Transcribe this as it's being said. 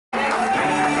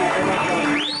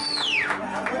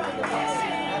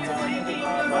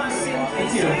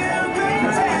That's you.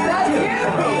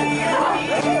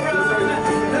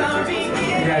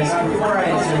 You guys, before I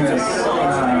sing this,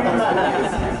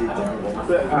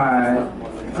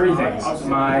 3 things.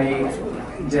 My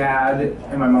dad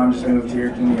and my mom just moved here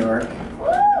to New York.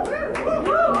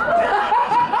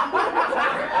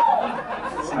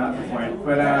 That's not the point,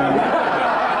 but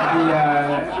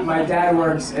my dad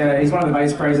works, he's one of the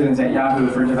vice presidents at Yahoo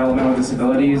for developmental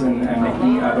disabilities and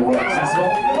making the world accessible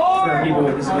for people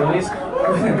with disabilities.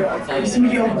 You seem to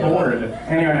be all bored.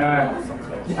 Anyway,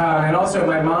 and also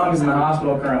my mom is in the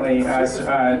hospital currently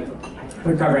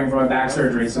recovering from a back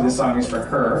surgery, so this song is for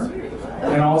her.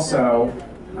 And also,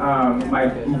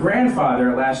 my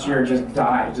grandfather last year just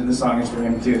died, so this song is for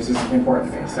him too, so this is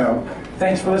important to me. So,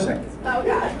 thanks for listening. Oh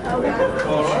God, oh God.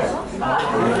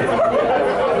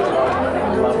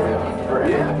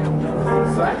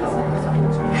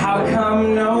 How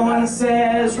come no one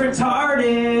says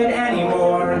retarded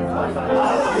anymore?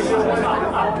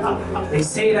 They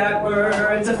say that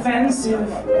word's offensive,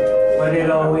 but it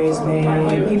always made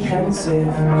me pensive.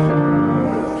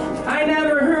 I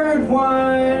never heard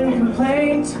one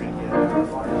complaint.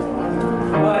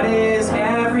 What is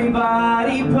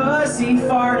everybody pussy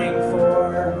farting for?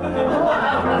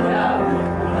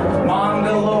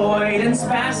 Mongoloid and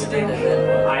spastic,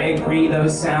 I agree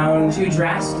those sound too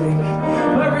drastic,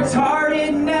 but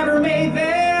retarded never made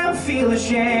them feel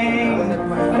ashamed.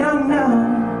 No, no.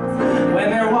 When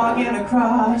they're walking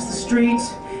across the street,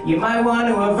 you might want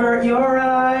to avert your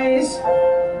eyes.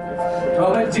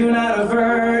 Oh, but do not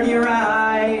avert your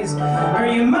eyes, or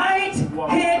you might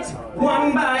hit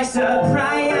one by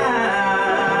surprise.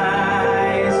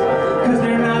 'Cause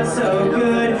they're not so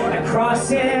good at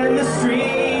crossing the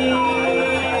street.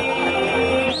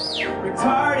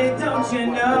 Retarded, don't you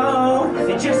know?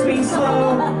 It just means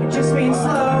slow, it just means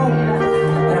slow.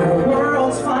 Now the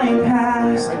world's flying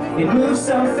past, it moves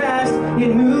so fast,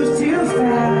 it moves too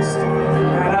fast.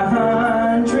 At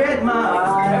 100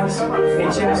 miles,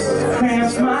 it just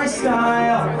cramps my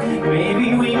style.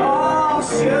 Maybe we all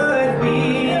should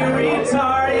be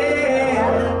retarded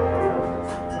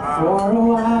for a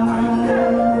while.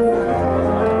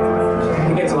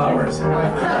 It gets a lot worse.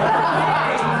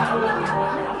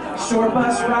 Short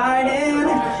bus riding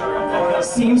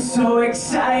seems so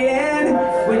exciting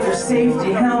with your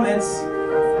safety helmets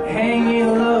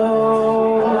hanging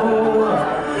low.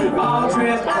 All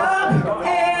dressed up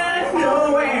and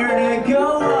nowhere to go,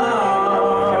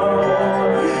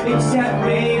 except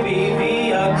maybe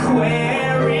the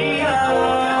aquarium.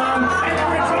 And the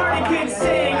retarded kids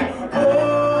sing, oh,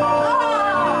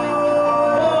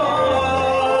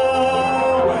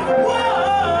 whoa,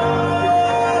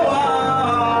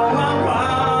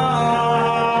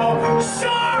 whoa,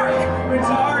 shark!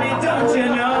 Retarded, don't you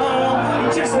know?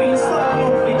 It just means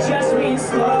slow, it just means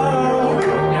slow.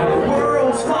 Now the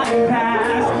world's flying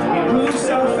past, it moves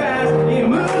so fast, it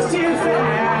moves too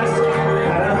fast.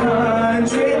 At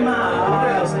 100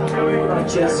 miles, it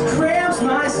just cramps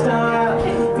my style.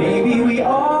 Maybe we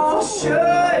all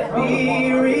should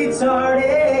be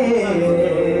retarded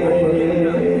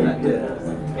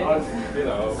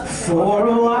for a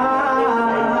while.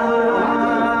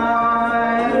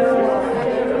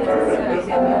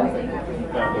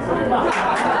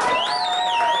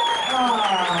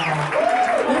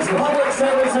 This public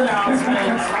service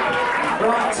announcement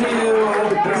brought to you.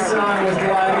 This song was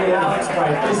dedicated to Alex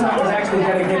Brightman. This song was actually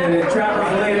dedicated to Trapper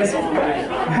for latest.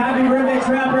 Happy birthday,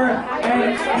 Trapper!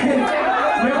 And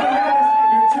no one knows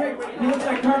your trick. He looks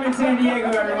like Carmen Sandiego,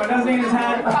 everyone. Doesn't he? His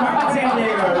hat. Carmen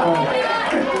Sandiego, everyone.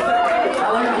 I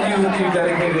like that you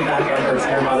dedicated that record to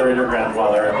your mother and your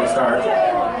grandfather at the start.